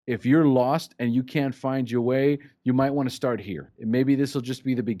If you're lost and you can't find your way, you might want to start here. Maybe this will just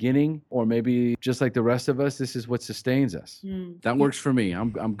be the beginning, or maybe just like the rest of us, this is what sustains us. That works for me.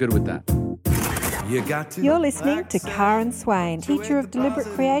 I'm good with that. You're listening to Karen Swain, teacher of deliberate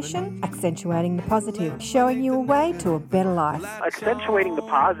creation, accentuating the positive, showing you a way to a better life. Accentuating the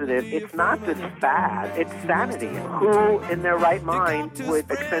positive, it's not just fad, it's sanity. Who in their right mind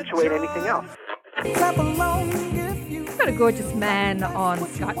would accentuate anything else? I've got a gorgeous man on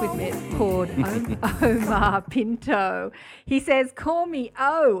Skype with me called Omar Pinto. He says, call me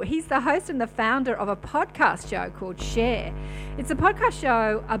O. He's the host and the founder of a podcast show called Share. It's a podcast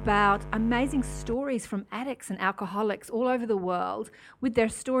show about amazing stories from addicts and alcoholics all over the world with their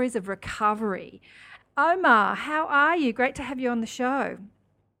stories of recovery. Omar, how are you? Great to have you on the show.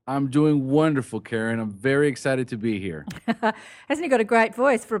 I'm doing wonderful, Karen. I'm very excited to be here. Hasn't he got a great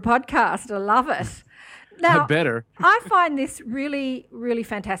voice for a podcast? I love it. Now, I better. I find this really, really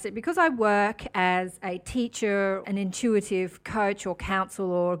fantastic because I work as a teacher, an intuitive coach or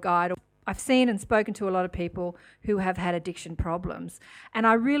counsel or guide. I've seen and spoken to a lot of people who have had addiction problems. And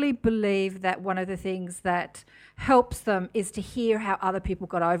I really believe that one of the things that helps them is to hear how other people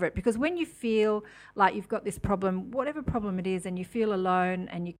got over it. Because when you feel like you've got this problem, whatever problem it is, and you feel alone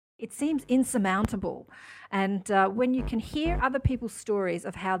and it seems insurmountable. And when you can hear other people's stories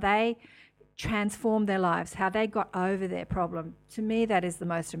of how they transform their lives, how they got over their problem, to me that is the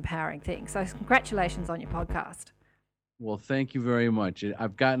most empowering thing. So congratulations on your podcast. Well, thank you very much.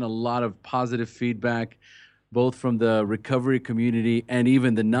 I've gotten a lot of positive feedback, both from the recovery community and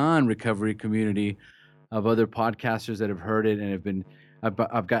even the non-recovery community of other podcasters that have heard it, and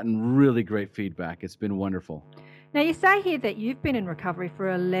I've gotten really great feedback. It's been wonderful. Now, you say here that you've been in recovery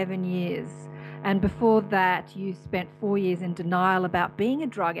for 11 years. And before that, you spent 4 years in denial about being a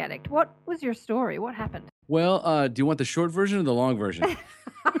drug addict. What was your story? What happened? Well, do you want the short version or the long version?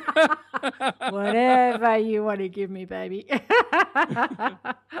 Whatever you want to give me, baby.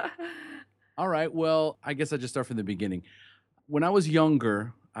 All right. Well, I guess I'll just start from the beginning. When I was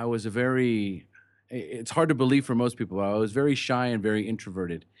younger, I was it's hard to believe for most people, but I was very shy and very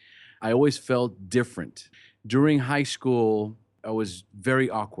introverted. I always felt different. During high school, I was very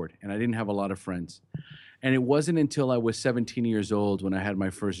awkward and I didn't have a lot of friends. And it wasn't until I was 17 years old when I had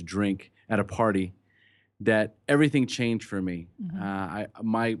my first drink at a party that everything changed for me. Mm-hmm.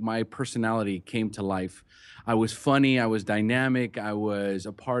 My personality came to life. I was funny. I was dynamic. I was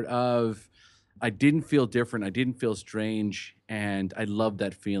a part of. I didn't feel different. I didn't feel strange. And I loved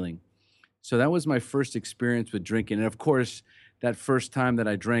that feeling. So that was my first experience with drinking. And of course, that first time that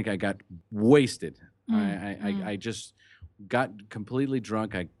I drank, I got wasted. I just got completely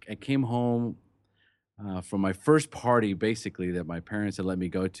drunk. I came home from my first party, basically, that my parents had let me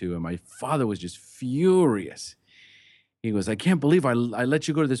go to, and my father was just furious. He goes, "I can't believe I let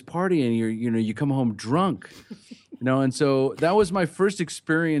you go to this party, and you come home drunk." And so that was my first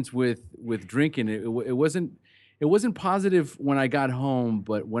experience with drinking. It wasn't positive when I got home,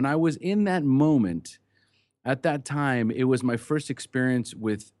 but when I was in that moment, at that time, it was my first experience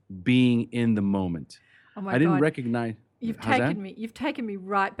with being in the moment. Oh my I didn't God. recognize. You've taken me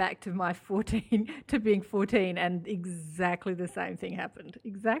right back to my 14, to being 14, and exactly the same thing happened.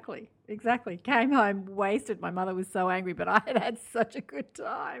 Exactly. Came home wasted. My mother was so angry, but I had such a good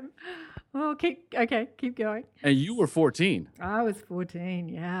time. Oh, keep going. And you were 14. I was 14,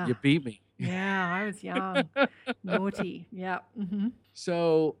 yeah. You beat me. Yeah, I was young. Naughty, yeah. Mm-hmm.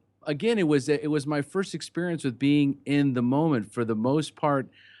 So again, it was my first experience with being in the moment. For the most part,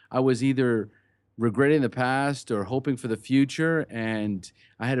 I was either regretting the past or hoping for the future, and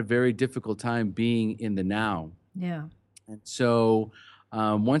I had a very difficult time being in the now. Yeah. And so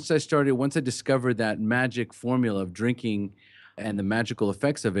once I discovered that magic formula of drinking and the magical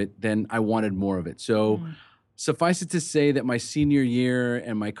effects of it, then I wanted more of it. So suffice it to say that my senior year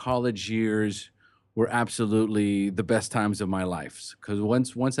and my college years were absolutely the best times of my life. Because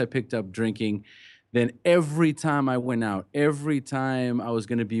once I picked up drinking, then every time I went out, every time I was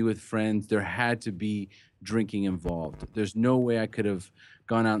going to be with friends, there had to be drinking involved. There's no way I could have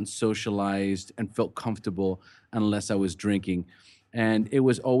gone out and socialized and felt comfortable unless I was drinking. And it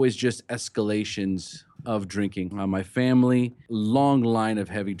was always just escalations of drinking. My family, long line of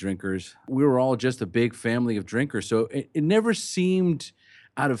heavy drinkers. We were all just a big family of drinkers. So it never seemed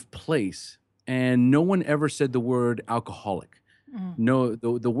out of place. And no one ever said the word alcoholic. No,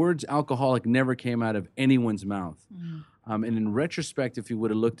 the words alcoholic never came out of anyone's mouth. And in retrospect, if you would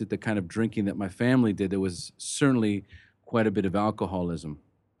have looked at the kind of drinking that my family did, there was certainly quite a bit of alcoholism.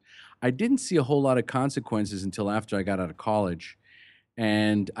 I didn't see a whole lot of consequences until after I got out of college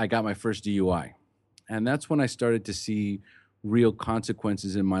and I got my first DUI. And that's when I started to see real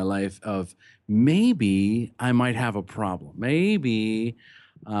consequences in my life of maybe I might have a problem. Maybe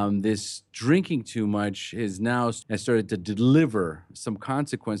this drinking too much has started to deliver some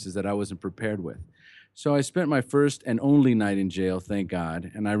consequences that I wasn't prepared with. So I spent my first and only night in jail, thank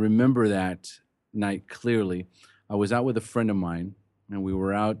God. And I remember that night clearly. I was out with a friend of mine, and we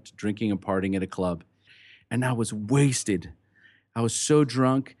were out drinking and partying at a club. And I was wasted. I was so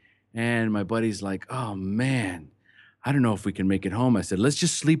drunk. And my buddy's like, oh, man, I don't know if we can make it home. I said, let's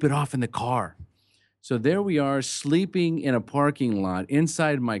just sleep it off in the car. So there we are, sleeping in a parking lot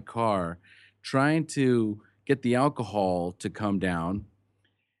inside my car, trying to get the alcohol to come down.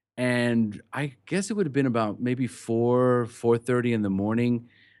 And I guess it would have been about maybe 4:30 in the morning.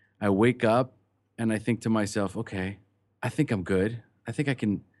 I wake up and I think to myself, okay, I think I'm good. I think I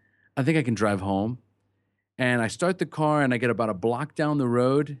can drive home. And I start the car and I get about a block down the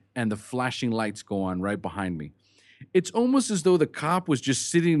road and the flashing lights go on right behind me. It's almost as though the cop was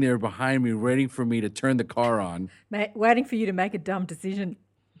just sitting there behind me, waiting for me to turn the car on. Waiting for you to make a dumb decision.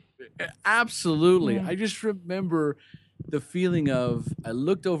 Absolutely. I just remember the feeling of, I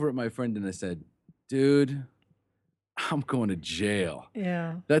looked over at my friend and I said, dude, I'm going to jail.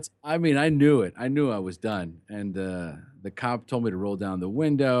 Yeah. I knew it. I knew I was done. And the cop told me to roll down the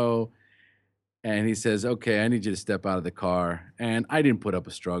window. And he says, okay, I need you to step out of the car. And I didn't put up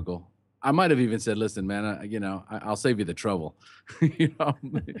a struggle. I might have even said, listen, man, I'll save you the trouble. You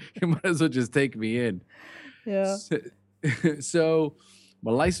might as well just take me in. Yeah. So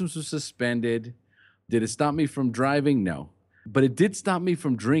my license was suspended. Did it stop me from driving? No. But it did stop me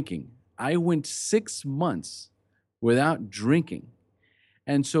from drinking. I went 6 months without drinking.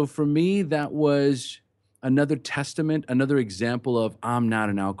 And so for me, that was another testament, another example of I'm not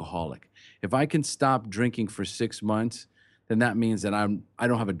an alcoholic. If I can stop drinking for 6 months, then that means that I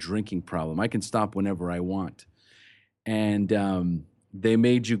don't have a drinking problem. I can stop whenever I want. And they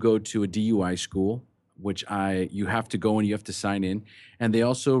made you go to a DUI school, which you have to go and you have to sign in. And they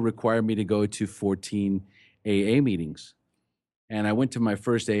also required me to go to 14 AA meetings. And I went to my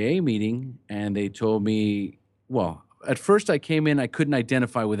first AA meeting and they told me, well, at first I came in, I couldn't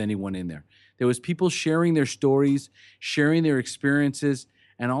identify with anyone in there. There was people sharing their stories, sharing their experiences.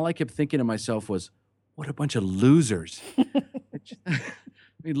 And all I kept thinking to myself was, what a bunch of losers. I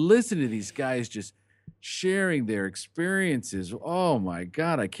mean, listen to these guys just sharing their experiences. Oh my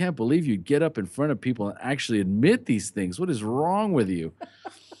God, I can't believe you get up in front of people and actually admit these things. What is wrong with you?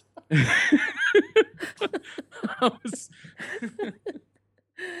 I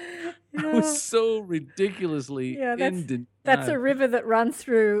was so ridiculously in denial. That's a river that runs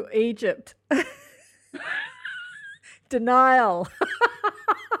through Egypt. Denial.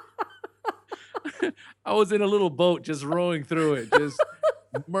 I was in a little boat just rowing through it, just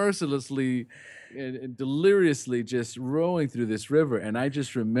mercilessly and deliriously just rowing through this river. And I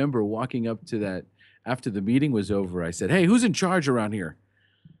just remember walking up to that after the meeting was over. I said, hey, who's in charge around here?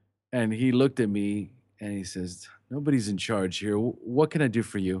 And he looked at me and he says, nobody's in charge here. What can I do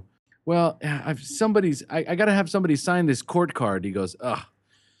for you? Well, I got to have somebody sign this court card. He goes,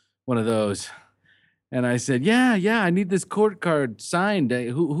 one of those. And I said, yeah, I need this court card signed.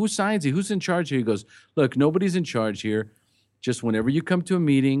 Who signs it? Who's in charge here? He goes, look, nobody's in charge here. Just whenever you come to a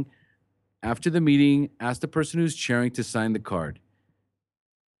meeting, after the meeting, ask the person who's chairing to sign the card.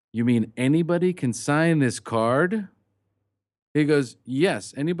 You mean anybody can sign this card? He goes,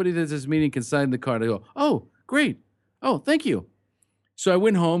 yes, anybody that's this meeting can sign the card. I go, oh, great. Oh, thank you. So I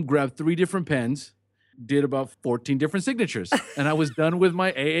went home, grabbed 3 different pens, did about 14 different signatures, and I was done with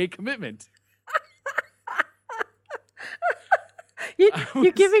my AA commitment.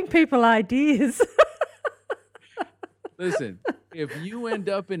 You're giving people ideas. Listen, if you end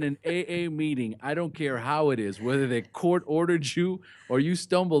up in an AA meeting, I don't care how it is, whether the court ordered you or you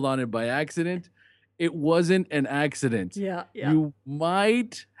stumbled on it by accident, it wasn't an accident. Yeah. You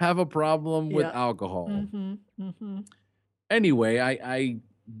might have a problem with alcohol. Anyway, I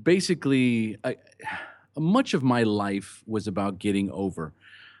basically, much of my life was about getting over.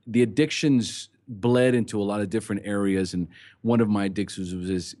 The addictions bled into a lot of different areas, and one of my addictions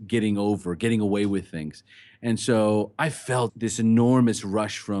was getting away with things. And so I felt this enormous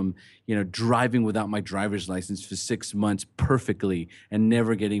rush from, driving without my driver's license for 6 months perfectly and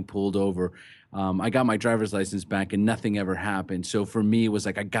never getting pulled over. I got my driver's license back and nothing ever happened. So for me, it was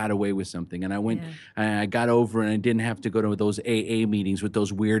like I got away with something. And I went, I got over, and I didn't have to go to those AA meetings with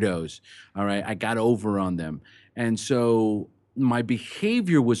those weirdos. All right. I got over on them. And so my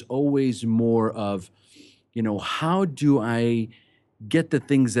behavior was always more of, how do I get the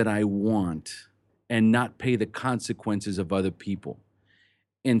things that I want and not pay the consequences of other people,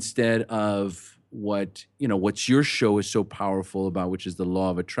 instead of what your show is so powerful about, which is the law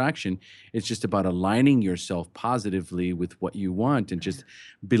of attraction. It's just about aligning yourself positively with what you want and just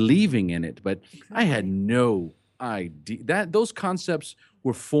believing in it. But I had no idea that those concepts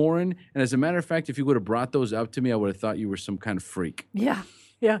were foreign. And as a matter of fact, if you would have brought those up to me, I would have thought you were some kind of freak. Yeah.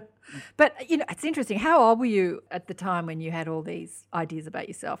 Yeah. But, it's interesting. How old were you at the time when you had all these ideas about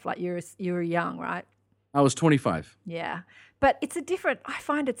yourself? Like you were young, right? I was 25. Yeah. But I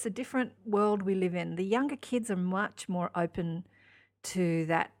find it's a different world we live in. The younger kids are much more open to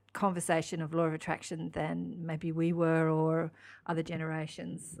that conversation of law of attraction than maybe we were or other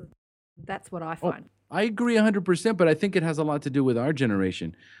generations. That's what I find. I agree 100%, but I think it has a lot to do with our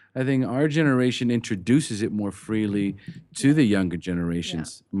generation. I think our generation introduces it more freely to the younger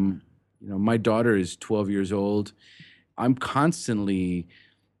generations. Yeah. My daughter is 12 years old. I'm constantly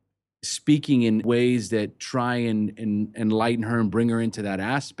speaking in ways that try and enlighten her and bring her into that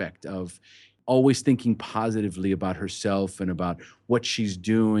aspect of always thinking positively about herself and about what she's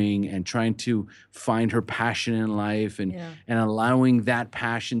doing and trying to find her passion in life and allowing that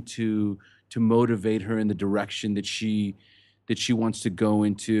passion to motivate her in the direction that she wants to go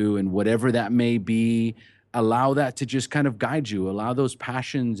into, and whatever that may be, allow that to just kind of guide you, allow those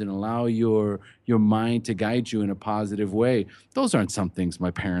passions and allow your mind to guide you in a positive way. Those aren't some things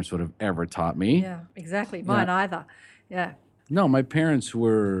my parents would have ever taught me. Yeah, exactly. Mine either. Yeah. No, my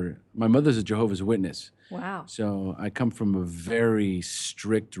mother's a Jehovah's Witness. Wow. So I come from a very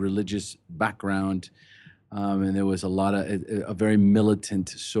strict religious background, and there was a very militant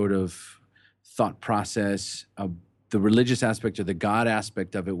sort of thought process. The religious aspect or the God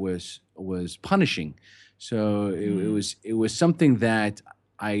aspect of it was punishing. So it was something that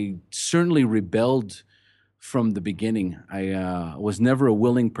I certainly rebelled from the beginning. I was never a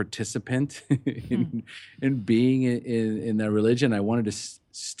willing participant in being in that religion. I wanted to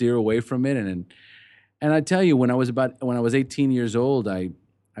steer away from it, and I tell you, when I was 18 years old, I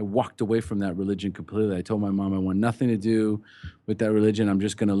walked away from that religion completely. I told my mom I want nothing to do with that religion. I'm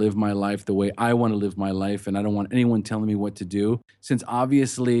just going to live my life the way I want to live my life, and I don't want anyone telling me what to do. Since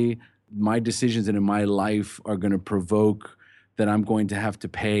obviously my decisions in my life are going to provoke that I'm going to have to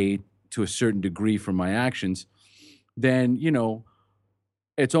pay to a certain degree for my actions, then,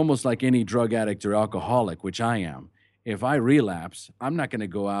 it's almost like any drug addict or alcoholic, which I am. If I relapse, I'm not going to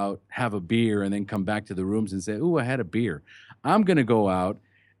go out, have a beer, and then come back to the rooms and say, "Ooh, I had a beer." I'm going to go out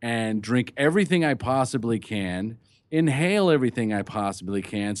and drink everything I possibly can, inhale everything I possibly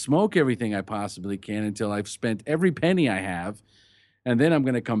can, smoke everything I possibly can until I've spent every penny I have. And then I'm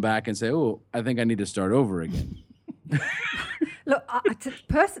going to come back and say, "Oh, I think I need to start over again." Look,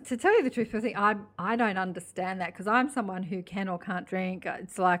 to tell you the truth, I don't understand that, because I'm someone who can or can't drink.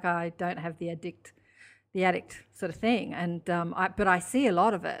 It's like I don't have the addict sort of thing. And but I see a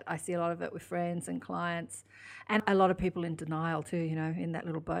lot of it. I see a lot of it with friends and clients, and a lot of people in denial too, in that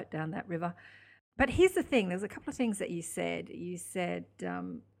little boat down that river. But here's the thing. There's a couple of things that you said. You said,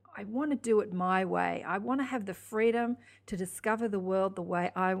 I want to do it my way. I want to have the freedom to discover the world the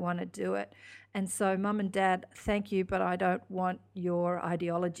way I want to do it. And so, Mum and Dad, thank you, but I don't want your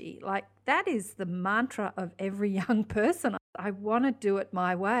ideology. Like, that is the mantra of every young person. I want to do it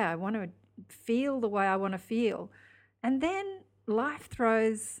my way. I want to feel the way I want to feel. And then life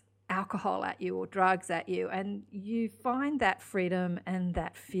throws alcohol at you or drugs at you, and you find that freedom and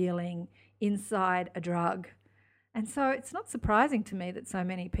that feeling inside a drug. And so it's not surprising to me that so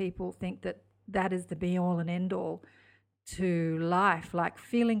many people think that that is the be-all and end-all to life, like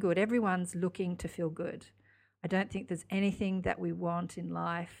feeling good. Everyone's looking to feel good. I don't think there's anything that we want in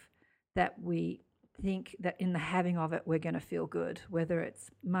life that we think that in the having of it we're going to feel good, whether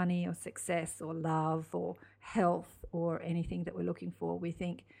it's money or success or love or health or anything that we're looking for. We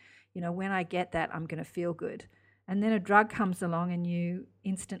think, when I get that, I'm going to feel good. And then a drug comes along and you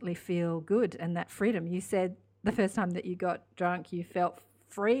instantly feel good and that freedom. You said the first time that you got drunk, you felt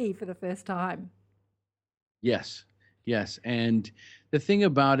free for the first time. Yes. And the thing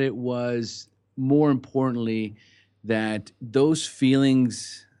about it was, more importantly, that those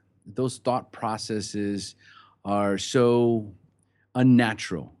feelings, those thought processes are so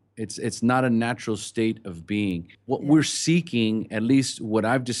unnatural. It's not a natural state of being. What we're seeking, at least what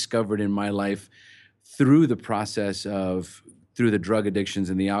I've discovered in my life through the process through the drug addictions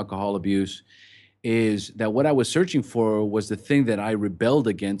and the alcohol abuse, is that what I was searching for was the thing that I rebelled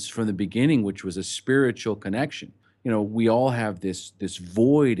against from the beginning, which was a spiritual connection. We all have this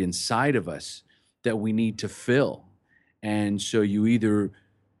void inside of us that we need to fill. And so you either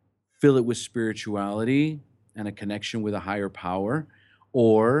fill it with spirituality and a connection with a higher power,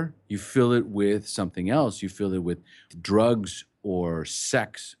 or you fill it with something else. You fill it with drugs or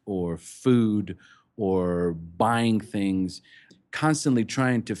sex or food or buying things, constantly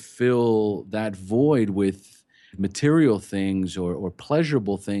trying to fill that void with material things or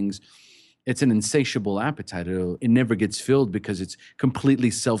pleasurable things. It's an insatiable appetite. It never gets filled because it's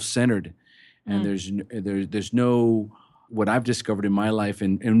completely self-centered. And there's no, what I've discovered in my life,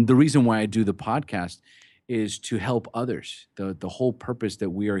 and the reason why I do the podcast is to help others. The whole purpose that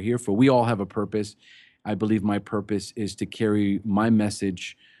we are here for. We all have a purpose. I believe my purpose is to carry my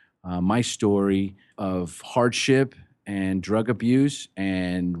message, my story of hardship and drug abuse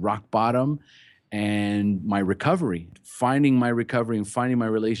and rock bottom and my recovery, finding my recovery and finding my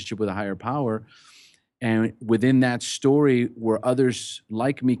relationship with a higher power. And within that story where others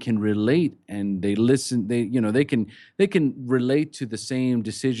like me can relate and they listen, they can relate to the same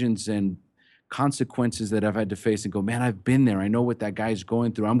decisions and consequences that I've had to face and go, man, I've been there. I know what that guy's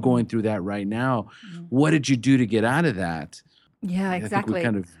going through. I'm going through that right now. What did you do to get out of that? Yeah, exactly.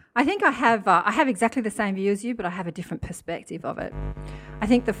 I think I have exactly the same view as you, but I have a different perspective of it. I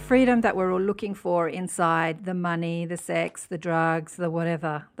think the freedom that we're all looking for inside the money, the sex, the drugs, the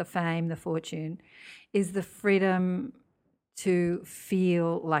whatever, the fame, the fortune, is the freedom to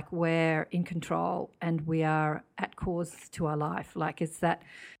feel like we're in control and we are at cause to our life. Like, it's that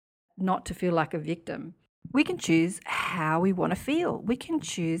not to feel like a victim. We can choose how we want to feel. We can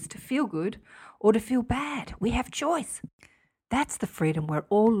choose to feel good or to feel bad. We have choice. That's the freedom we're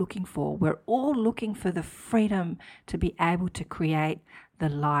all looking for. We're all looking for the freedom to be able to create the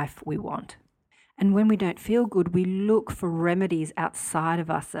life we want. And when we don't feel good, we look for remedies outside of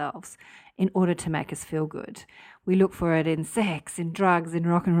ourselves in order to make us feel good. We look for it in sex, in drugs, in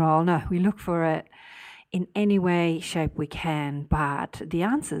rock and roll. No, we look for it in any way, shape we can, but the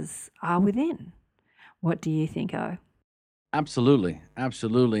answers are within. What do you think, O? Absolutely.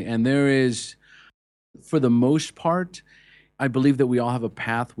 And there is, for the most part, I believe that we all have a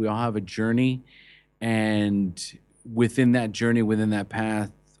path, we all have a journey, and within that journey, within that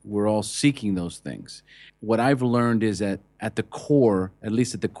path, we're all seeking those things. What I've learned is that at the core, at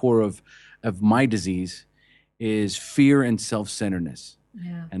least at the core of my disease, is fear and self-centeredness.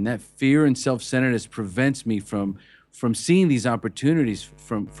 Yeah. And that fear and self-centeredness prevents me from seeing these opportunities,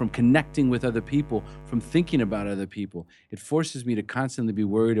 from connecting with other people, from thinking about other people. It forces me to constantly be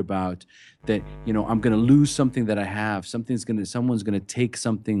worried about that, I'm going to lose something that I have. Someone's going to take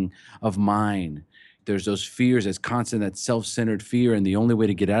something of mine. There's those fears that's constant, that self-centered fear. And the only way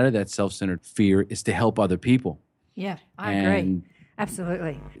to get out of that self-centered fear is to help other people. Yeah, I agree.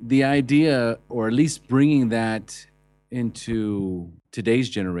 Absolutely. The idea, or at least bringing that into today's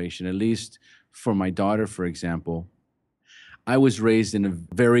generation, at least for my daughter, for example, I was raised in a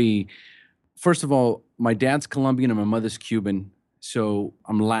very, first of all, my dad's Colombian and my mother's Cuban, so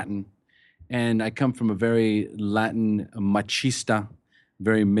I'm Latin. And I come from a very Latin, machista,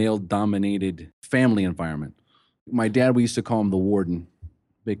 very male-dominated family environment. My dad, we used to call him the warden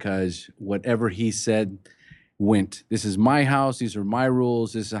because whatever he said went. This is my house. These are my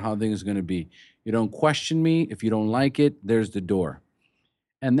rules. This is how things are going to be. You don't question me. If you don't like it, there's the door.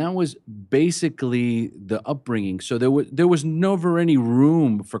 And that was basically the upbringing. So there was never any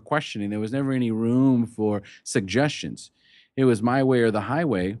room for questioning. There was never any room for suggestions. It was my way or the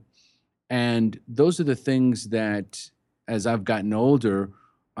highway. And those are the things that, as I've gotten older,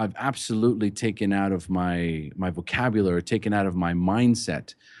 I've absolutely taken out of my vocabulary, taken out of my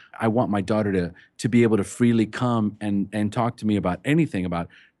mindset. I want my daughter to be able to freely come and talk to me about anything, about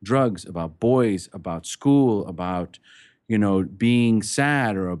drugs, about boys, about school, about being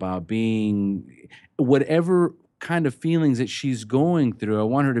sad, or about being whatever kind of feelings that she's going through. I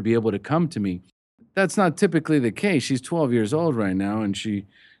want her to be able to come to me. That's not typically the case. She's 12 years old right now, and she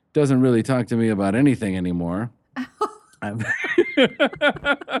doesn't really talk to me about anything anymore.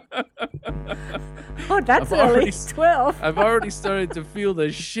 Oh, that's early. 12. I've already started to feel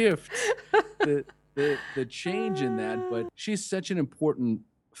the shift, the change in that. But she's such an important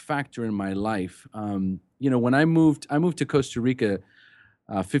factor in my life. When I moved to Costa Rica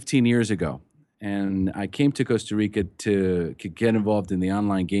 15 years ago, and I came to Costa Rica to get involved in the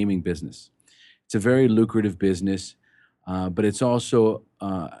online gaming business. It's a very lucrative business, but it's also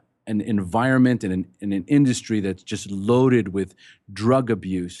an environment and an industry that's just loaded with drug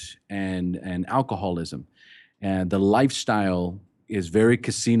abuse and alcoholism. And the lifestyle is very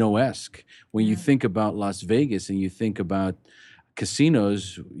casino-esque. When you think about Las Vegas and you think about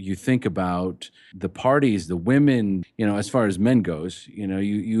casinos, you think about the parties, the women, as far as men goes,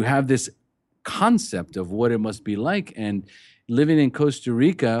 you have this concept of what it must be like. And living in Costa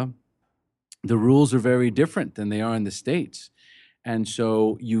Rica, the rules are very different than they are in the States. And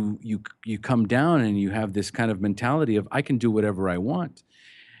so you come down and you have this kind of mentality of I can do whatever I want.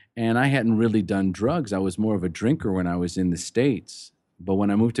 And I hadn't really done drugs. I was more of a drinker when I was in the States. But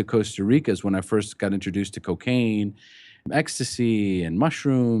when I moved to Costa Rica is when I first got introduced to cocaine, ecstasy, and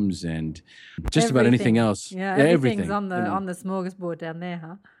mushrooms, and just about anything else. Yeah, everything's on the smorgasbord down there,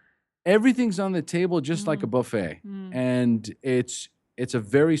 huh? Everything's on the table just like a buffet. And it's a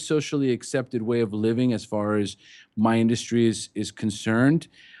very socially accepted way of living as far as my industry is concerned.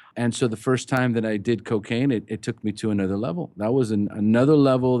 And so the first time that I did cocaine, it took me to another level. That was another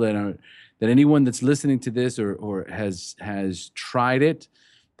level that anyone that's listening to this or has tried it,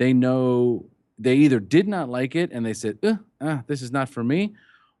 they know they either did not like it and they said, this is not for me,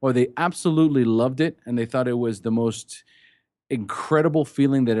 or they absolutely loved it and they thought it was the most incredible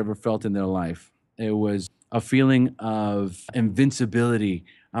feeling they ever felt in their life. It was a feeling of invincibility.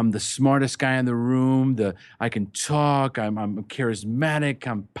 I'm the smartest guy in the room. I can talk. I'm charismatic.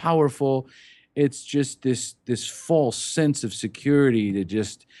 I'm powerful. It's just this false sense of security that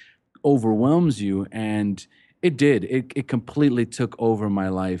just overwhelms you. And it did. It completely took over my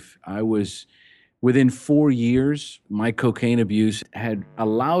life. I was, within 4 years, my cocaine abuse had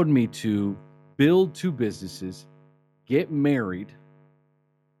allowed me to build 2 businesses, get married,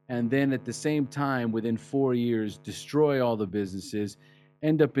 and then at the same time, within 4 years, destroy all the businesses,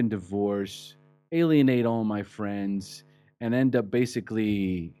 end up in divorce, alienate all my friends, and end up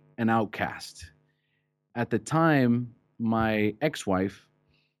basically an outcast. At the time, my ex-wife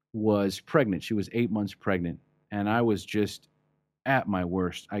was pregnant. She was 8 months pregnant, and I was just at my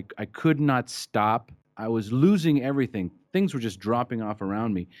worst. I could not stop. I was losing everything. Things were just dropping off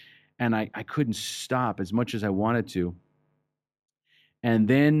around me, and I couldn't stop as much as I wanted to. And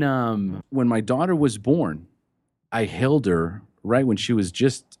then when my daughter was born, I held her right when she was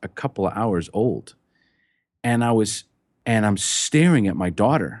just a couple of hours old. And I'm staring at my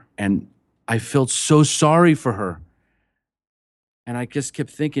daughter, and I felt so sorry for her. And I just kept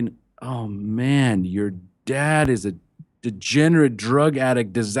thinking, oh man, your dad is a degenerate drug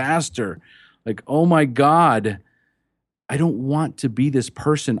addict disaster. Like, oh my God, I don't want to be this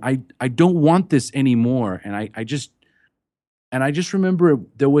person. I don't want this anymore. And I just remember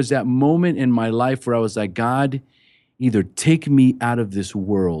there was that moment in my life where I was like, God, either take me out of this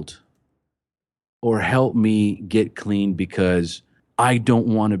world or help me get clean, because I don't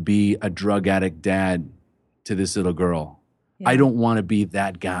want to be a drug addict dad to this little girl. Yeah. I don't want to be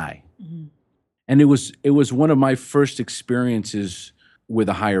that guy. Mm-hmm. And it was one of my first experiences with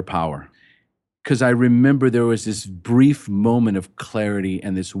a higher power, because I remember there was this brief moment of clarity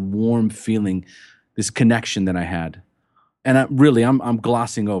and this warm feeling, this connection that I had. And I'm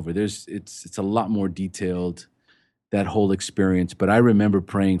glossing over. It's a lot more detailed, that whole experience. But I remember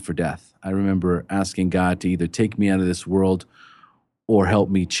praying for death. I remember asking God to either take me out of this world or help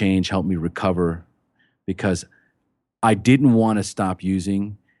me change, help me recover, because I didn't want to stop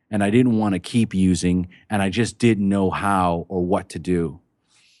using and I didn't want to keep using, and I just didn't know how or what to do.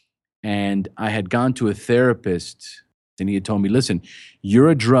 And I had gone to a therapist, and he had told me, listen, you're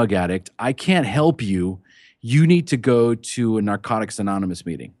a drug addict. I can't help you. You need to go to a Narcotics Anonymous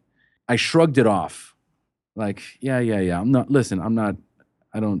meeting. I shrugged it off. Like, yeah. I'm not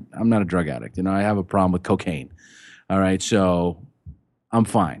a drug addict. You know, I have a problem with cocaine. All right. So I'm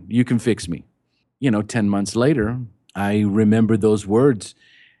fine. You can fix me. 10 months later, I remember those words,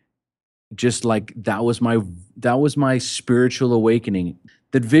 just like that was my spiritual awakening.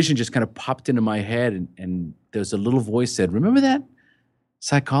 That vision just kind of popped into my head, and there's a little voice said, remember that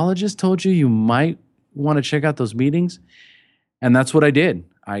psychologist told you might want to check out those meetings? And that's what I did.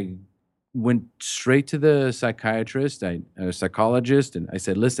 I went straight to the psychiatrist, a psychologist, and I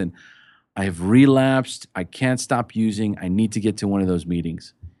said, listen, I have relapsed. I can't stop using. I need to get to one of those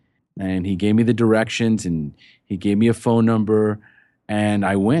meetings. And he gave me the directions, and he gave me a phone number, and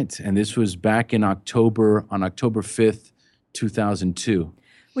I went. And this was back in October 5th, 2002.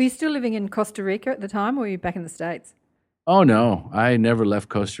 Were you still living in Costa Rica at the time, or were you back in the States? Oh, no. I never left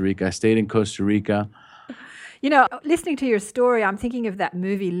Costa Rica. I stayed in Costa Rica. Listening to your story, I'm thinking of that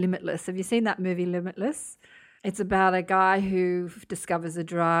movie Limitless. Have you seen that movie Limitless? It's about a guy who discovers a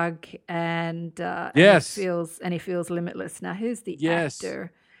drug and yes, he feels limitless. Now, who's the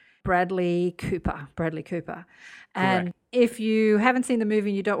actor? Bradley Cooper. And correct. If you haven't seen the movie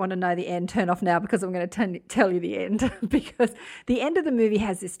and you don't want to know the end, turn off now, because I'm going to tell you the end. Because the end of the movie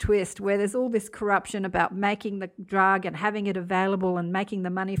has this twist where there's all this corruption about making the drug and having it available and making the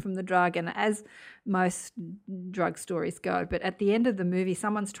money from the drug, and as most drug stories go. But at the end of the movie,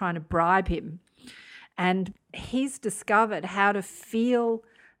 someone's trying to bribe him, and he's discovered how to feel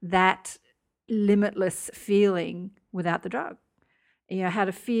that limitless feeling without the drug. how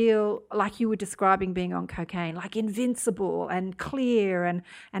to feel like you were describing being on cocaine, like invincible and clear and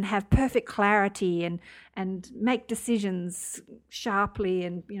have perfect clarity and make decisions sharply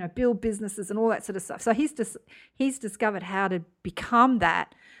and, build businesses and all that sort of stuff. So he's discovered how to become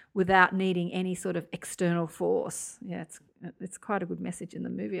that without needing any sort of external force. Yeah, it's quite a good message in the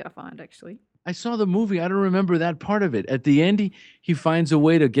movie, I find, actually. I saw the movie. I don't remember that part of it. At the end, he finds a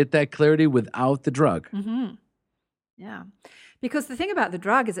way to get that clarity without the drug. Mm-hmm. Yeah. Because the thing about the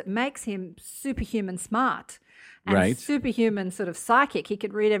drug is it makes him superhuman smart and superhuman sort of psychic. He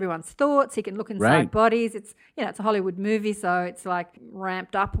can read everyone's thoughts. He can look inside bodies. It's it's a Hollywood movie, so it's like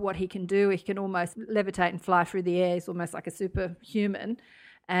ramped up what he can do. He can almost levitate and fly through the air. He's almost like a superhuman.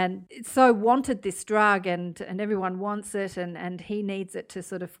 And it's so wanted, this drug, and everyone wants it, and he needs it to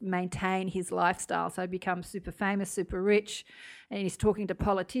sort of maintain his lifestyle. So he becomes super famous, super rich, and he's talking to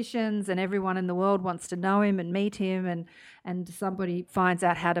politicians, and everyone in the world wants to know him and meet him, and somebody finds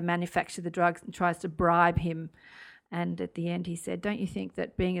out how to manufacture the drugs and tries to bribe him. And at the end he said, "Don't you think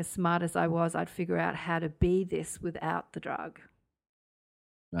that being as smart as I was, I'd figure out how to be this without the drug?"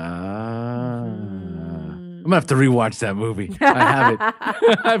 I'm going to have to rewatch that movie. I have it.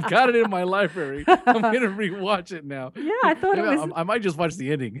 I've got it in my library. I'm going to rewatch it now. Yeah, I thought it was... I might just watch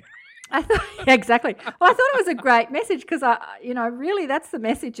the ending. Exactly. Well, I thought it was a great message because, really that's the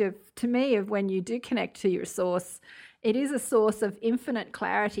message to me of when you do connect to your source. It is a source of infinite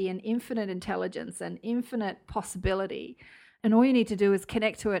clarity and infinite intelligence and infinite possibility. And all you need to do is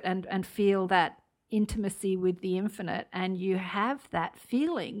connect to it and feel that intimacy with the infinite, and you have that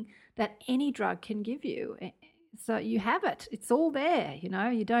feeling that any drug can give you. So you have it. It's all there, You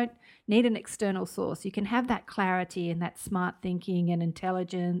don't need an external source. You can have that clarity and that smart thinking and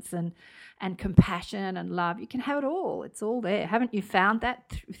intelligence and compassion and love. You can have it all. It's all there. Haven't you found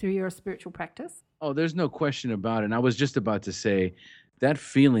that through your spiritual practice? Oh, there's no question about it. And I was just about to say that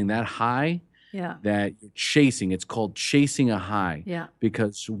feeling, that high, that you're chasing, it's called chasing a high. Yeah.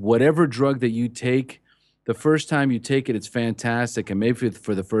 Because whatever drug that you take, the first time you take it, it's fantastic. And maybe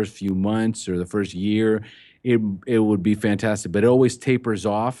for the first few months or the first year, it would be fantastic. But it always tapers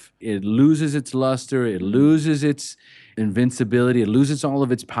off. It loses its luster. It loses its invincibility. It loses all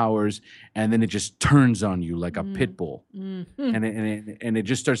of its powers. And then it just turns on you like a pit bull. Mm-hmm. And it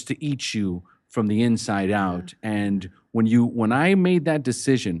just starts to eat you from the inside out. Yeah. And when I made that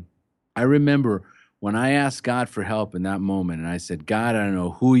decision, I remember when I asked God for help in that moment, and I said, "God, I don't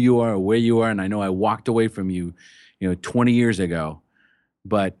know who you are or where you are, and I know I walked away from you, 20 years ago,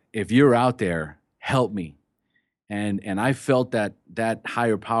 but if you're out there, help me." And I felt that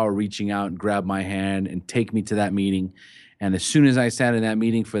higher power reaching out and grab my hand and take me to that meeting. And as soon as I sat in that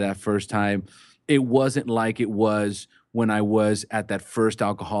meeting for that first time, it wasn't like it was when I was at that first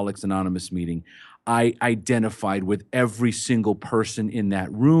Alcoholics Anonymous meeting. I identified with every single person in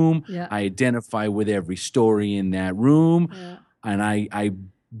that room. Yeah. I identified with every story in that room. Yeah. And I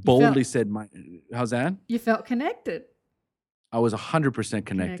boldly said, how's that? You felt connected. I was 100%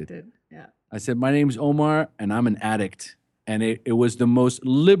 connected. Yeah. I said, my name's Omar, and I'm an addict. And it was the most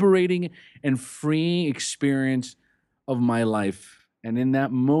liberating and freeing experience of my life. And in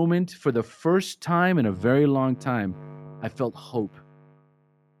that moment, for the first time in a very long time, I felt hope.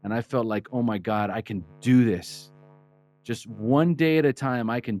 And I felt like, oh my God, I can do this. Just one day at a time,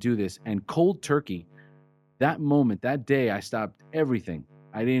 I can do this. And cold turkey, that moment, that day, I stopped everything.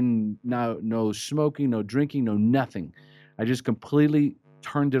 I didn't, no smoking, no drinking, no nothing. I just completely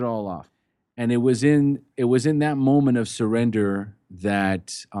turned it all off. And it was in that moment of surrender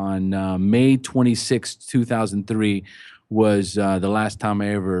that on May 26, 2003 was the last time I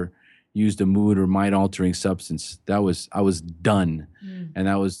ever used a mood or mind-altering substance. I was done.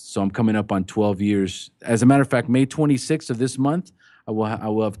 And so I'm coming up on 12 years. As a matter of fact, May 26th of this month, I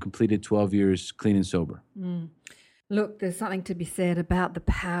will have completed 12 years clean and sober. Look, there's something to be said about the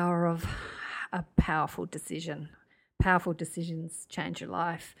power of a powerful decision. Powerful decisions change your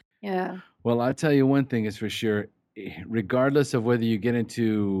life. Yeah. Well, I'll tell you one thing is for sure. Regardless of whether you get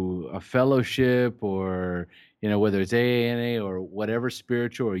into a fellowship or, whether it's AA or whatever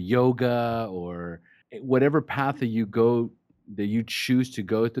spiritual or yoga or whatever path that you choose to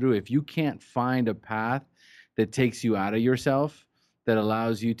go through, if you can't find a path that takes you out of yourself, that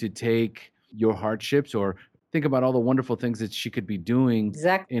allows you to take your hardships, or think about all the wonderful things that she could be doing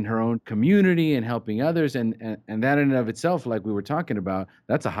in her own community and helping others. And that in and of itself, like we were talking about,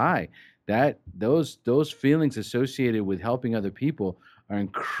 that's a high. That those feelings associated with helping other people are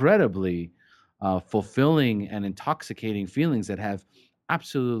incredibly fulfilling and intoxicating feelings that have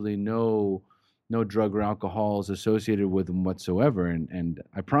absolutely no drug or alcohols associated with them whatsoever. And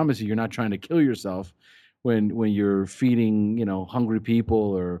I promise you're not trying to kill yourself when you're feeding, hungry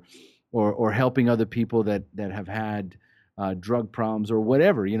people or helping other people that have had drug problems or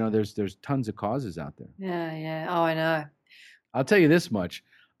whatever. There's tons of causes out there. Yeah. Oh, I know. I'll tell you this much.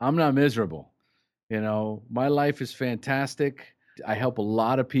 I'm not miserable. My life is fantastic. I help a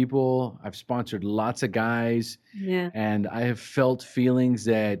lot of people. I've sponsored lots of guys. Yeah. And I have felt feelings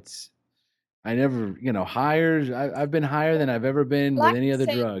that I never, higher. I've been higher than I've ever been with any other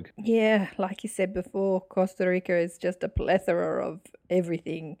drug. Yeah, like you said before, Costa Rica is just a plethora of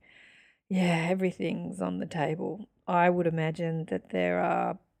everything. Yeah, everything's on the table. I would imagine that there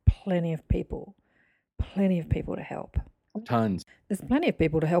are plenty of people to help. Tons. There's plenty of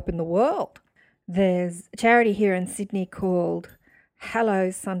people to help in the world. There's a charity here in Sydney called Hello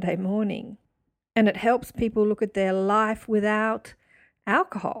Sunday Morning, and it helps people look at their life without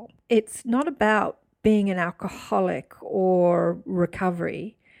alcohol. It's not about being an alcoholic or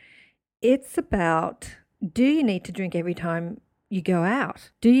recovery. It's about, do you need to drink every time you go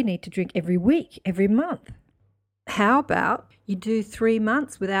out? Do you need to drink every week, every month? How about you do 3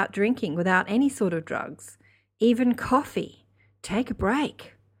 months without drinking, without any sort of drugs, even coffee? Take a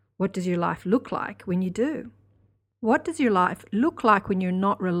break. What does your life look like when you do? What does your life look like when you're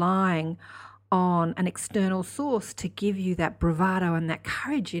not relying on an external source to give you that bravado and that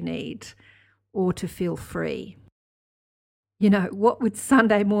courage you need, or to feel free? What would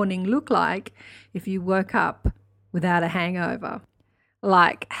Sunday morning look like if you woke up without a hangover?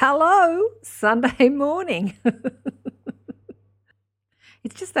 Like, hello, Sunday morning.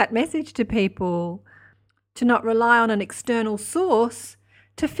 It's just that message to people to not rely on an external source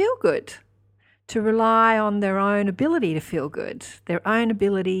to feel good, to rely on their own ability to feel good, their own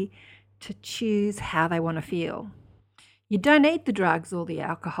ability to choose how they want to feel. You don't need the drugs or the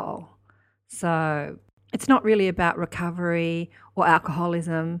alcohol. So it's not really about recovery or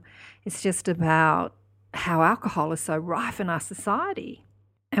alcoholism. It's just about how alcohol is so rife in our society,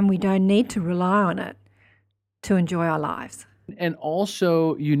 and we don't need to rely on it to enjoy our lives. And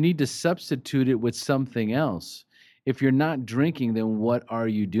also, you need to substitute it with something else. If you're not drinking, then what are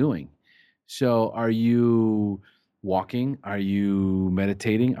you doing? So are you walking? Are you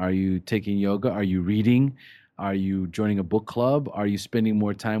meditating? Are you taking yoga? Are you reading? Are you joining a book club? Are you spending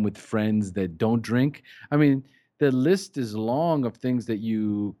more time with friends that don't drink? I mean, the list is long of things that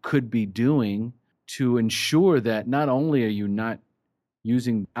you could be doing to ensure that not only are you not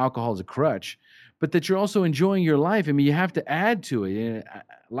using alcohol as a crutch, but that you're also enjoying your life. I mean, you have to add to it.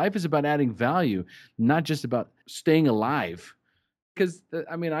 Life is about adding value, not just about staying alive. Because,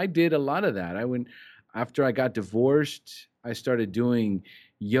 I did a lot of that. After I got divorced, I started doing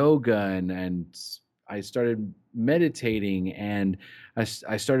yoga and I started meditating, and I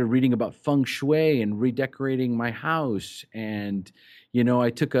started reading about feng shui and redecorating my house. And, I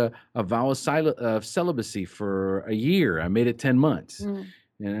took a vow of celibacy for a year. I made it 10 months.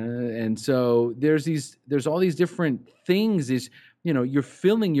 And so there's all these different things. You're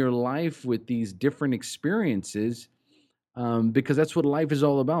filling your life with these different experiences. Because that's what life is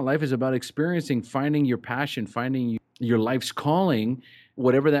all about. Life is about experiencing, finding your passion, finding your life's calling,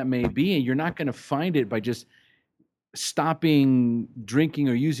 whatever that may be. And you're not going to find it by just stopping drinking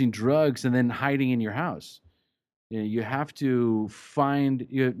or using drugs and then hiding in your house. You have to find,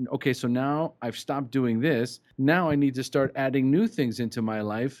 okay, so now I've stopped doing this. Now I need to start adding new things into my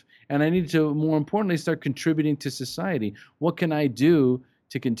life. And I need to, more importantly, start contributing to society. What can I do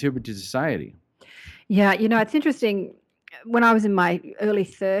to contribute to society? Yeah, it's interesting. When I was in my early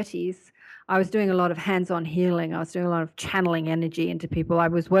 30s, I was doing a lot of hands-on healing. I was doing a lot of channeling energy into people. I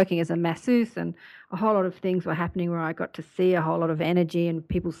was working as a masseuse, and a whole lot of things were happening where I got to see a whole lot of energy and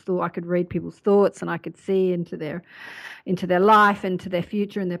people's thought. I could read people's thoughts, and I could see into their life, into their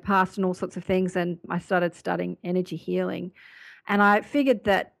future and their past and all sorts of things. And I started studying energy healing. And I figured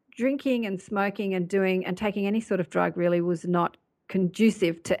that drinking and smoking and taking any sort of drug really was not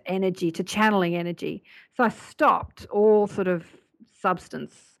conducive to energy, to channeling energy. So I stopped all sort of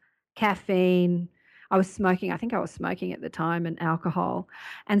substance, caffeine. I think I was smoking at the time, and alcohol.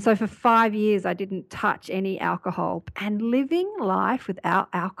 And so for 5 years, I didn't touch any alcohol. And living life without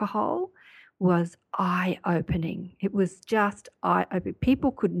alcohol was eye-opening. It was just eye-opening.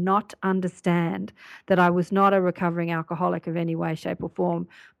 People could not understand that I was not a recovering alcoholic of any way, shape or form,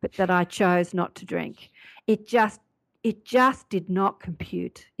 but that I chose not to drink. It just did not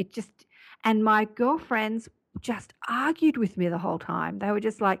compute. And my girlfriends just argued with me the whole time. They were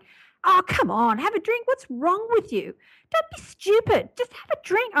just like, oh, come on, have a drink. What's wrong with you? Don't be stupid. Just have a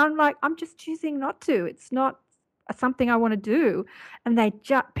drink. I'm like, I'm just choosing not to. It's not something I want to do. And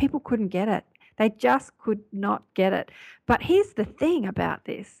people couldn't get it. They just could not get it. But here's the thing about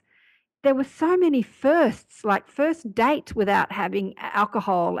this. there were so many firsts, like first date without having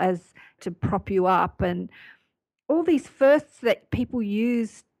alcohol as to prop you up, and all these firsts that people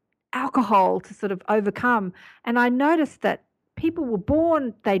use alcohol to sort of overcome. And I noticed that people were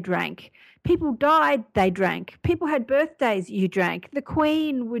born, they drank. People died, they drank. People had birthdays, you drank. The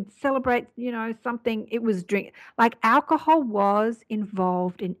Queen would celebrate, something, it was drink. Like alcohol was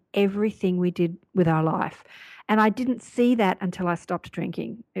involved in everything we did with our life. And I didn't see that until I stopped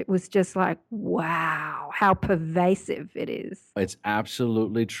drinking. It was just like, wow, how pervasive it is. It's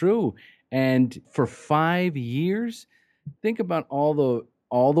absolutely true. And for 5 years, think about all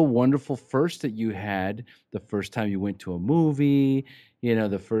the wonderful firsts that you had. The first time you went to a movie,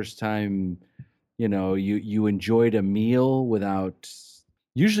 the first time, you enjoyed a meal without,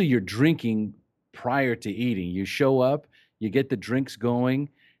 usually you're drinking prior to eating. You show up, you get the drinks going,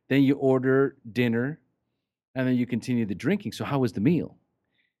 then you order dinner, and then you continue the drinking. So how was the meal?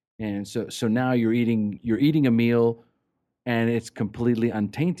 And so now you're eating a meal, and it's completely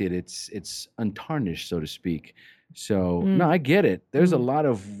untainted. It's untarnished, so to speak. So no, I get it. There's a lot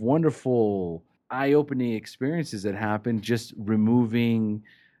of wonderful eye-opening experiences that happen just removing.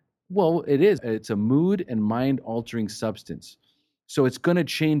 Well, it's a mood and mind-altering substance. So it's going to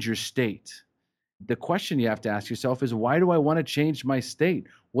change your state. The question you have to ask yourself is, why do I want to change my state?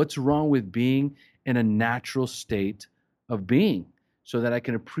 What's wrong with being in a natural state of being so that I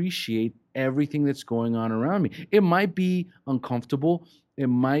can appreciate everything that's going on around me? It might be uncomfortable. It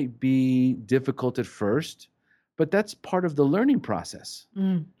might be difficult at first, but that's part of the learning process.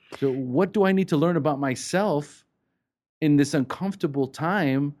 So what do I need to learn about myself in this uncomfortable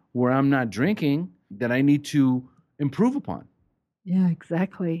time where I'm not drinking that I need to improve upon? Yeah,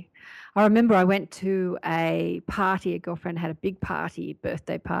 exactly. I remember I went to a party. A girlfriend had a big party,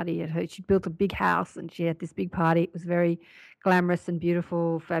 birthday party at her. She built a big house and she had this big party. It was very glamorous and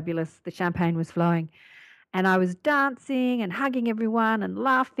beautiful, fabulous. The champagne was flowing. And I was dancing and hugging everyone and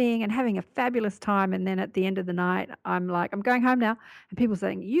laughing and having a fabulous time. And then at the end of the night, I'm like, I'm going home now. And people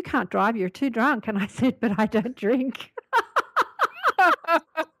saying, you can't drive, you're too drunk. And I said, but I don't drink.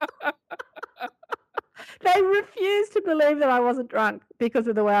 They refused to believe that I wasn't drunk because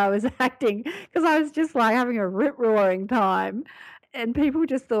of the way I was acting, because I was just like having a rip-roaring time. And people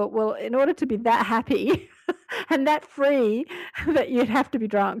just thought, well, in order to be that happy and that free, that you'd have to be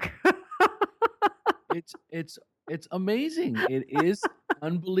drunk. It's amazing. It is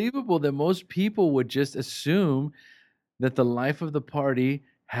unbelievable that most people would just assume that the life of the party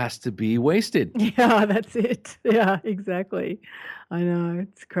has to be wasted. Yeah, that's it. Yeah, exactly. I know.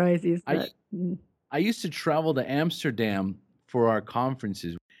 It's crazy, isn't it? I used to travel to Amsterdam for our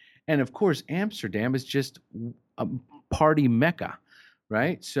conferences. And of course, Amsterdam is just a party mecca,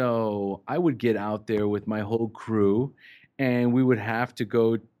 right? So I would get out there with my whole crew, and we would have to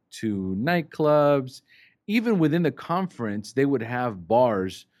go to nightclubs. Even within the conference, they would have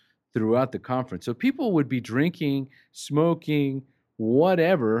bars throughout the conference. So people would be drinking, smoking,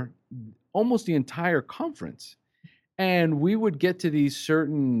 whatever, almost the entire conference. And we would get to these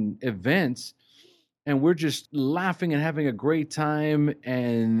certain events, and we're just laughing and having a great time.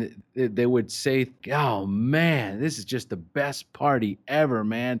 And they would say, oh, man, this is just the best party ever,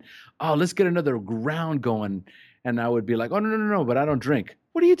 man. Oh, let's get another round going. And I would be like, oh, no, but I don't drink.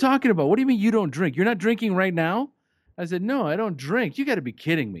 What are you talking about? What do you mean you don't drink? You're not drinking right now? I said, no, I don't drink. You got to be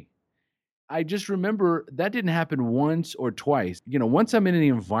kidding me. I just remember that didn't happen once or twice. Once I'm in the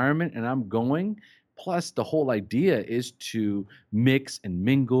environment and I'm going, plus the whole idea is to mix and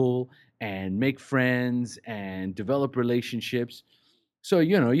mingle and make friends and develop relationships. So,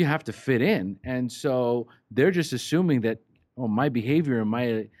 you have to fit in. And so they're just assuming that, my behavior and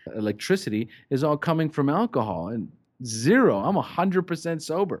my electricity is all coming from alcohol. And zero. I'm 100%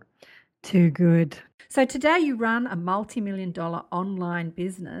 sober. Too good. So today you run a multi-million-dollar online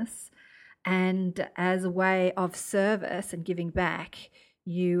business, and as a way of service and giving back,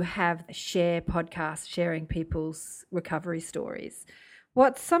 you have a Share podcast sharing people's recovery stories.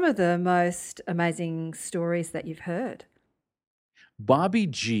 What's some of the most amazing stories that you've heard? Bobby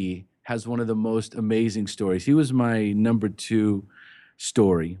G has one of the most amazing stories. He was my number 2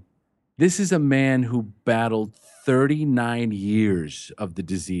 story. This is a man who battled 39 years of the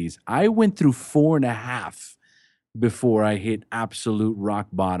disease. I went through 4.5 before I hit absolute rock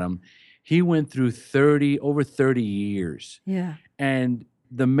bottom. He went through over 30 years. Yeah. And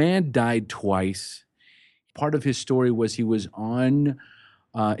the man died twice. Part of his story was he was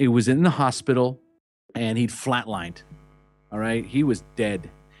it was in the hospital and he'd flatlined. All right. He was dead.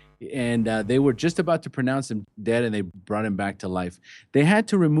 And they were just about to pronounce him dead, and they brought him back to life. They had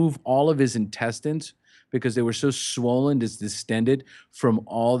to remove all of his intestines because they were so swollen, distended from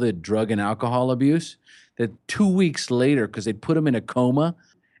all the drug and alcohol abuse, that 2 weeks later, because they put him in a coma,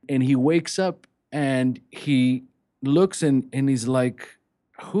 and he wakes up and he looks and he's like,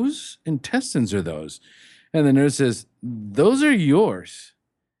 whose intestines are those? And the nurse says, those are yours.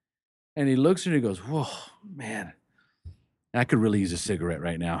 And he looks and he goes, whoa, man, I could really use a cigarette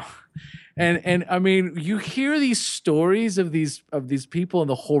right now. And I mean, you hear these stories of these people and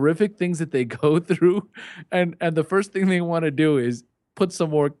the horrific things that they go through, and the first thing they want to do is put some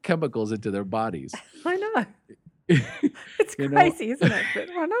more chemicals into their bodies. I know. It's crazy, isn't it? But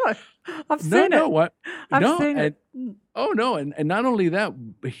I know. I've seen it. What? I've seen it. Oh no, and not only that,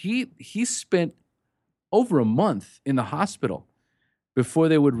 he spent over a month in the hospital before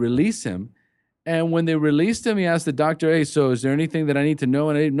they would release him. And when they released him, he asked the doctor, hey, so is there anything that I need to know?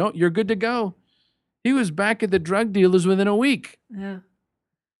 And I didn't know, you're good to go. He was back at the drug dealers within a week. Yeah.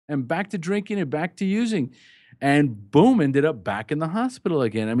 And back to drinking and back to using. And boom, ended up back in the hospital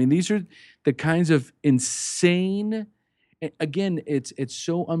again. I mean, these are the kinds of insane, again, it's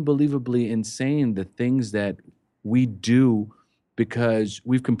so unbelievably insane, the things that we do because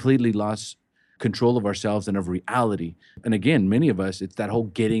we've completely lost control of ourselves and of reality. And again, many of us, it's that whole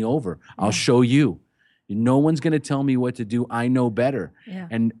getting over. I'll show you. No one's going to tell me what to do. I know better. Yeah.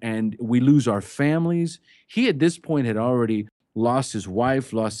 And we lose our families. He at this point had already lost his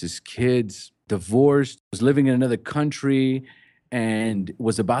wife, lost his kids, divorced, was living in another country, and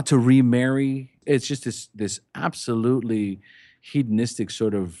was about to remarry. It's just this absolutely hedonistic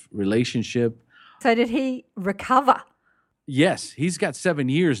sort of relationship. So did he recover? Yes, he's got 7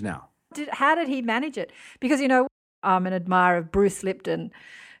 years now. How did he manage it? Because, you know, I'm an admirer of Bruce Lipton,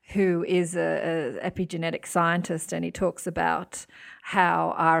 who is an epigenetic scientist, and he talks about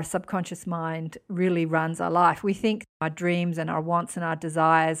how our subconscious mind really runs our life. We think our dreams and our wants and our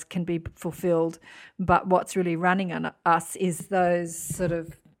desires can be fulfilled, but what's really running on us is those sort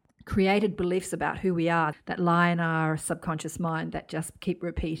of created beliefs about who we are that lie in our subconscious mind that just keep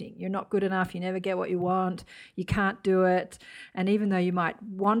repeating. You're not good enough. You never get what you want. You can't do it. And even though you might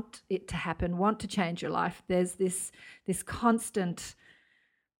want it to happen, want to change your life, there's this constant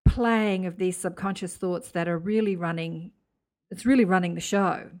playing of these subconscious thoughts that are really running, it's really running the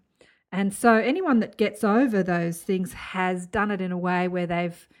show. And so anyone that gets over those things has done it in a way where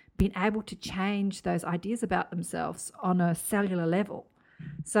they've been able to change those ideas about themselves on a cellular level.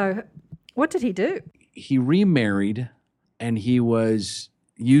 So what did he do? He remarried, and he was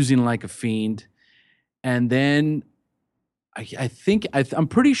using like a fiend. And then I'm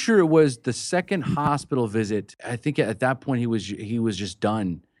pretty sure it was the second hospital visit. I think at that point he was just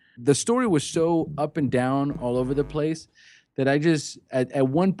done. The story was so up and down all over the place that I just, at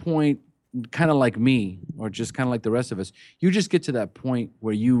one point, kind of like me, or just kind of like the rest of us, you just get to that point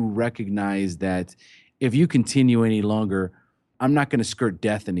where you recognize that if you continue any longer, I'm not going to skirt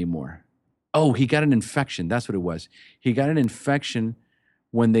death anymore. Oh, he got an infection. That's what it was. He got an infection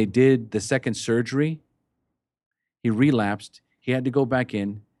when they did the second surgery. He relapsed. He had to go back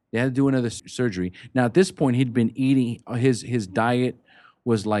in. They had to do another surgery. Now, at this point, he'd been eating, his diet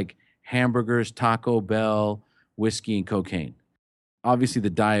was like hamburgers, Taco Bell, whiskey, and cocaine. Obviously, the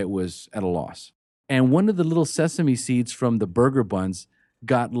diet was at a loss. And one of the little sesame seeds from the burger buns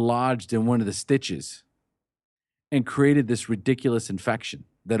got lodged in one of the stitches and created this ridiculous infection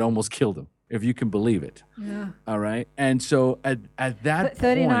that almost killed him, if you can believe it. Yeah. All right. And so at that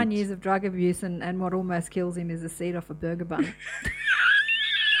 39 point, years of drug abuse, and what almost kills him is a seed off a burger bun.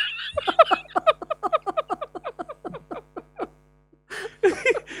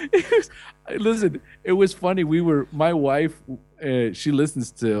 Listen, it was funny. My wife, she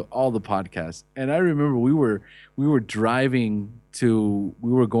listens to all the podcasts. And I remember we were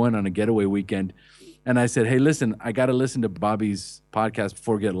going on a getaway weekend. And I said, hey, listen, I got to listen to Bobby's podcast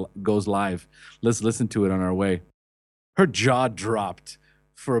before it goes live. Let's listen to it on our way. Her jaw dropped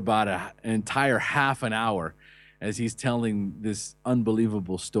for about an entire half an hour as he's telling this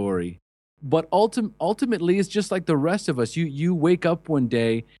unbelievable story. But ultimately, it's just like the rest of us. You wake up one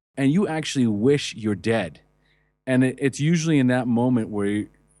day and you actually wish you're dead. And it's usually in that moment where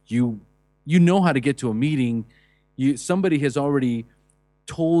you know how to get to a meeting. Somebody has already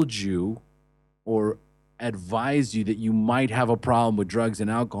told you or advised you that you might have a problem with drugs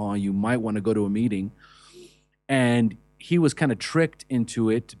and alcohol, and you might want to go to a meeting. And he was kind of tricked into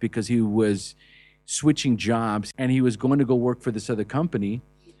it because he was switching jobs, and he was going to go work for this other company.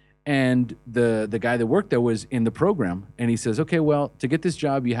 And the guy that worked there was in the program. And he says, okay, well, to get this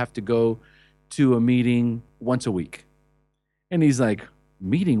job, you have to go to a meeting once a week. And he's like,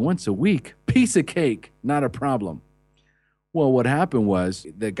 meeting once a week? Piece of cake, not a problem. Well, what happened was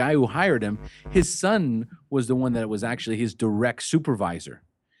the guy who hired him, his son was the one that was actually his direct supervisor.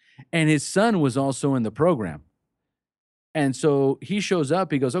 And his son was also in the program. And so he shows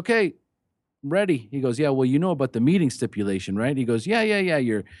up, he goes, okay, ready. He goes, yeah, well, you know about the meeting stipulation, right? He goes, yeah.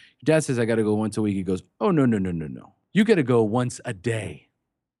 Your dad says I got to go once a week. He goes, oh, no. You got to go once a day.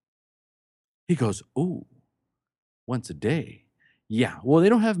 He goes, oh, once a day. Yeah, well, they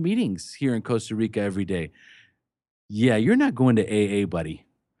don't have meetings here in Costa Rica every day. Yeah, you're not going to AA, buddy.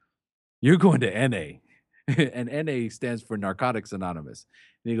 You're going to NA. And NA stands for Narcotics Anonymous.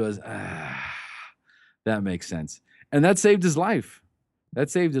 And he goes, that makes sense. And that saved his life.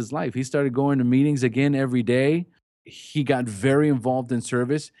 He started going to meetings again every day. He got very involved in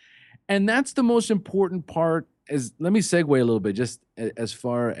service. And that's the most important part. Let me segue a little bit, just as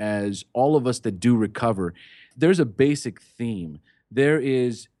far as all of us that do recover. There's a basic theme. There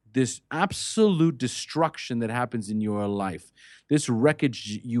is this absolute destruction that happens in your life, this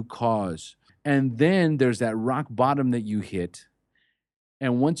wreckage you cause. And then there's that rock bottom that you hit.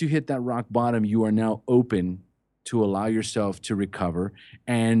 And once you hit that rock bottom, you are now open to allow yourself to recover,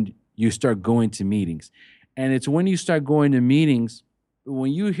 and you start going to meetings. And it's when you start going to meetings,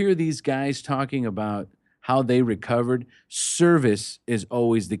 when you hear these guys talking about how they recovered, service is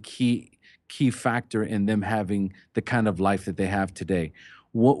always the key factor in them having the kind of life that they have today.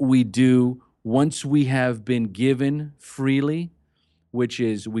 What we do once we have been given freely, which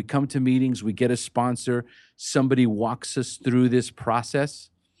is we come to meetings, we get a sponsor, somebody walks us through this process,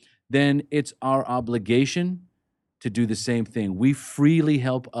 then it's our obligation to do the same thing. We freely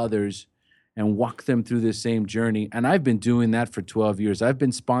help others and walk them through the same journey. And I've been doing that for 12 years. I've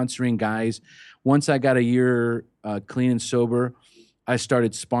been sponsoring guys. Once I got a year clean and sober, I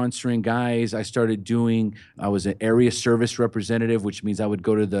started sponsoring guys. I was an area service representative, which means I would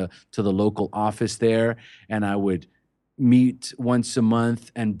go to the local office there, and I would meet once a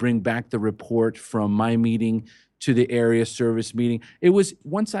month and bring back the report from my meeting to the area service meeting. It was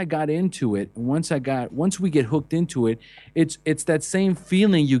once I got into it, once we get hooked into it, it's that same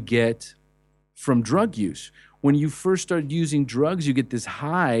feeling you get from drug use. When you first start using drugs, you get this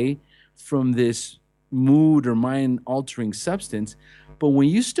high from this mood or mind-altering substance. But when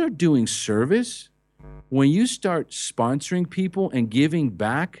you start doing service, when you start sponsoring people and giving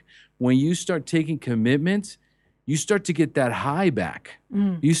back, when you start taking commitments, you start to get that high back.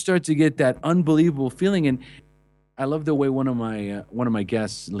 You start to get that unbelievable feeling. And I love the way one of my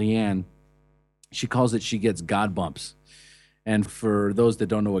guests, Leanne, she calls it, she gets God bumps. And for those that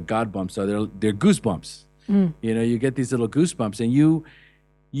don't know what God bumps are, they're goosebumps. You know, you get these little goosebumps, and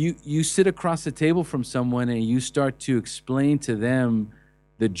you sit across the table from someone and you start to explain to them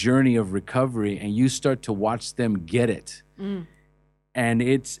the journey of recovery, and you start to watch them get it. And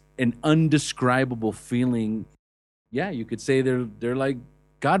it's an undescribable feeling. Yeah, you could say they're like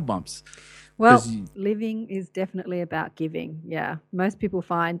God bumps. Well, living is definitely about giving. Yeah. Most people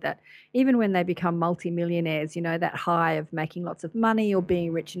find that even when they become multimillionaires, you know, that high of making lots of money or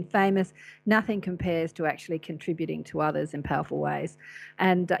being rich and famous, nothing compares to actually contributing to others in powerful ways.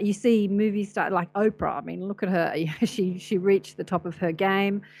 And you see movie stars like Oprah. I mean, look at her. She reached the top of her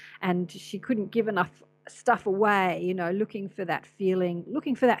game, and she couldn't give enough stuff away, you know, looking for that feeling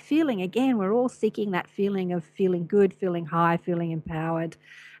again. We're all seeking that feeling of feeling good, feeling high, feeling empowered.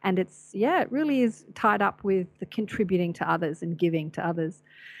 And it really is tied up with the contributing to others and giving to others.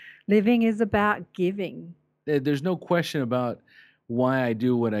 Living is about giving. There's no question about why I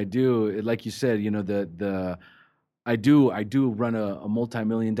do what I do. Like you said, you know, I do run a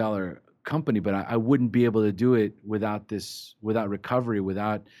multi-million-dollar company, but I wouldn't be able to do it without recovery,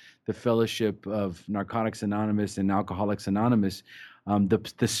 without the fellowship of Narcotics Anonymous and Alcoholics Anonymous.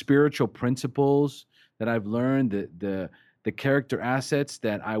 The spiritual principles that I've learned, the character assets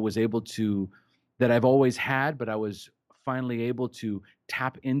that I've always had, but I was finally able to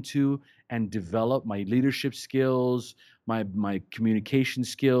tap into and develop my leadership skills, my communication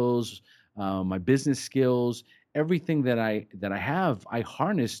skills, my business skills, everything that I have, I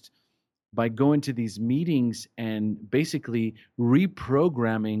harnessed by going to these meetings and basically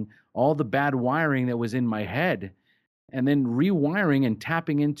reprogramming all the bad wiring that was in my head, and then rewiring and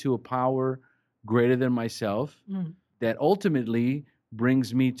tapping into a power greater than myself that ultimately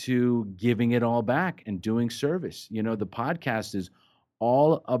brings me to giving it all back and doing service. You know, the podcast is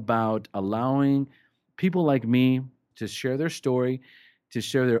all about allowing people like me to share their story, to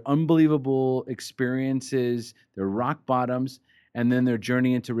share their unbelievable experiences, their rock bottoms, and then their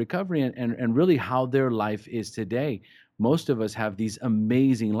journey into recovery, and really how their life is today. Most of us have these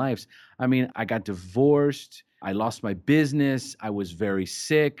amazing lives. I mean, I got divorced. I lost my business. I was very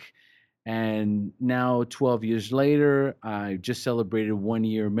sick. And now 12 years later, I just celebrated 1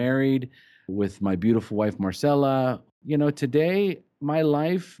 year married with my beautiful wife, Marcella. You know, today, my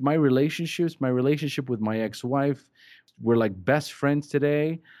life, my relationships, my relationship with my ex-wife, we're like best friends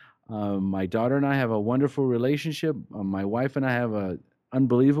today. My daughter and I have a wonderful relationship. My wife and I have an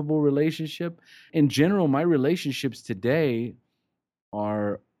unbelievable relationship. In general, my relationships today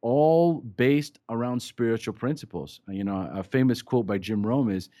are all based around spiritual principles. You know, a famous quote by Jim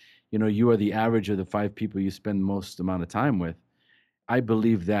Rohn is, you know, you are the average of the 5 people you spend the most amount of time with. I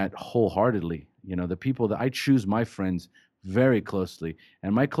believe that wholeheartedly. You know, the people that I choose my friends very closely,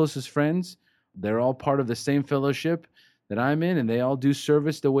 and my closest friends, they're all part of the same fellowship that I'm in, and they all do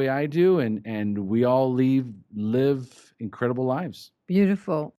service the way I do, and we all live incredible lives.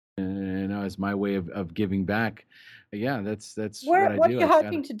 Beautiful. You know, it's my way of giving back. Yeah, that's what I do. What are you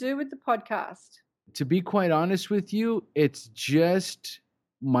hoping to do with the podcast? To be quite honest with you, it's just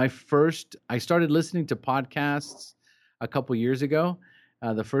I started listening to podcasts a couple years ago.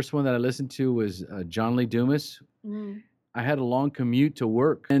 The first one that I listened to was John Lee Dumas. I had a long commute to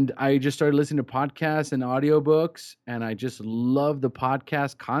work, and I just started listening to podcasts and audiobooks, and I just loved the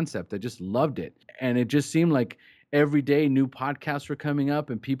podcast concept. I just loved it. And it just seemed like every day new podcasts were coming up,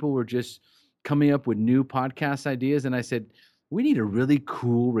 and people were just coming up with new podcast ideas. And I said, we need a really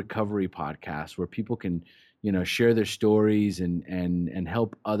cool recovery podcast where people can, you know, share their stories and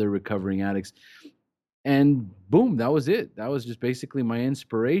help other recovering addicts. And boom, that was it. That was just basically my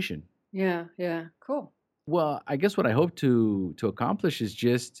inspiration. Yeah, cool. Well, I guess what I hope to accomplish is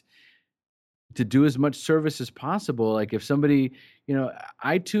just to do as much service as possible. Like if somebody, you know,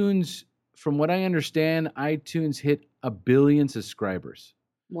 iTunes, from what I understand, iTunes hit 1 billion subscribers.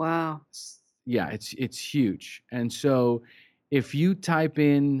 Wow. Yeah, it's huge. And so if you type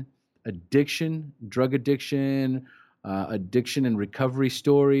in addiction, drug addiction, addiction and recovery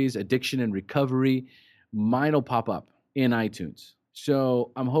stories, addiction and recovery, mine will pop up in iTunes.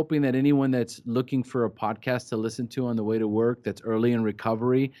 So I'm hoping that anyone that's looking for a podcast to listen to on the way to work, that's early in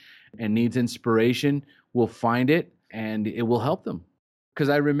recovery and needs inspiration, will find it and it will help them. Because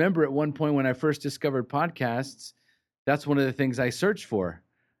I remember at one point when I first discovered podcasts, that's one of the things I searched for.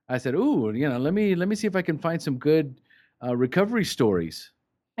 I said, "Ooh, you know, let me see if I can find some good recovery stories."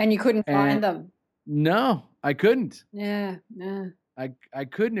 And you couldn't find them? No, I couldn't. Yeah. I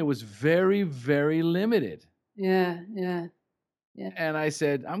couldn't. It was very, very limited. Yeah. And I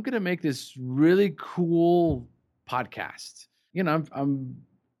said, I'm going to make this really cool podcast. You know,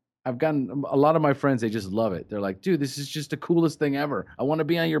 I've gotten a lot of my friends, they just love it. They're like, dude, this is just the coolest thing ever. I want to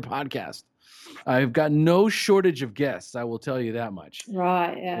be on your podcast. I've got no shortage of guests. I will tell you that much.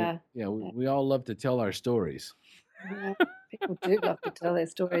 Right. Yeah. We all love to tell our stories. Yeah, people do love to tell their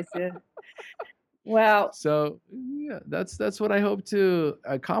stories. Yeah. Wow. So yeah, that's what I hope to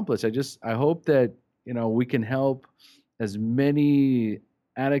accomplish. I hope that, you know, we can help as many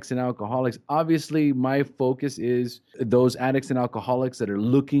addicts and alcoholics. Obviously, my focus is those addicts and alcoholics that are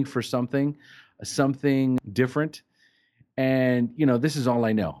looking for something different. And, you know, this is all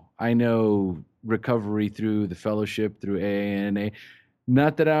I know. I know recovery through the fellowship, through AA and NA.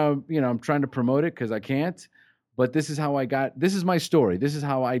 Not that I'm trying to promote it because I can't, but this is my story. This is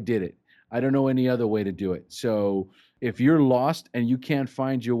how I did it. I don't know any other way to do it. So if you're lost and you can't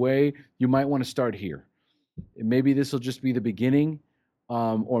find your way, you might want to start here. Maybe this will just be the beginning,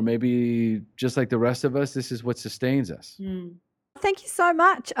 or maybe just like the rest of us, this is what sustains us. Thank you so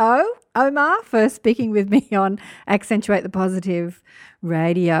much, Omar, for speaking with me on Accentuate the Positive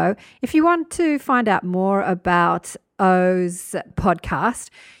Radio. If you want to find out more about O's podcast,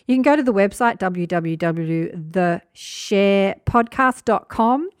 you can go to the website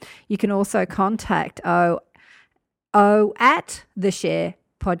www.thesharepodcast.com. You can also contact O at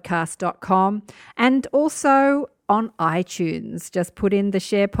thesharepodcast.com, and also on iTunes. Just put in The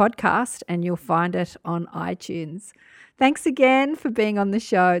Share Podcast and you'll find it on iTunes. Thanks again for being on the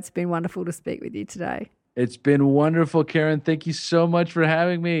show. It's been wonderful to speak with you today. It's been wonderful, Karen. Thank you so much for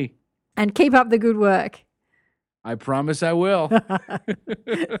having me. And keep up the good work. I promise I will.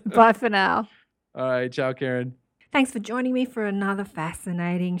 Bye for now. All right. Ciao, Karen. Thanks for joining me for another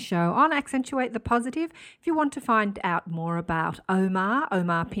fascinating show on Accentuate the Positive. If you want to find out more about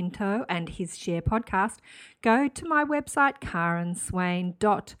Omar Pinto and his Share podcast, go to my website,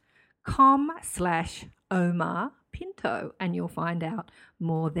 karenswain.com/Omar Pinto, and you'll find out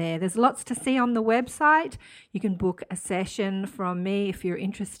more there. There's lots to see on the website. You can book a session from me if you're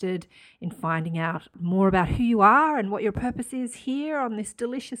interested in finding out more about who you are and what your purpose is here on this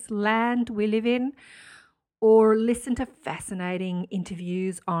delicious land we live in. or listen to fascinating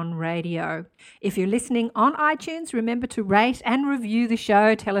interviews on radio. If you're listening on iTunes, remember to rate and review the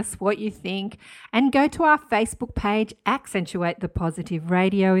show. Tell us what you think. And go to our Facebook page, Accentuate the Positive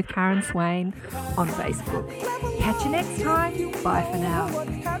Radio with Karen Swain on Facebook. Catch you next time. Bye for now.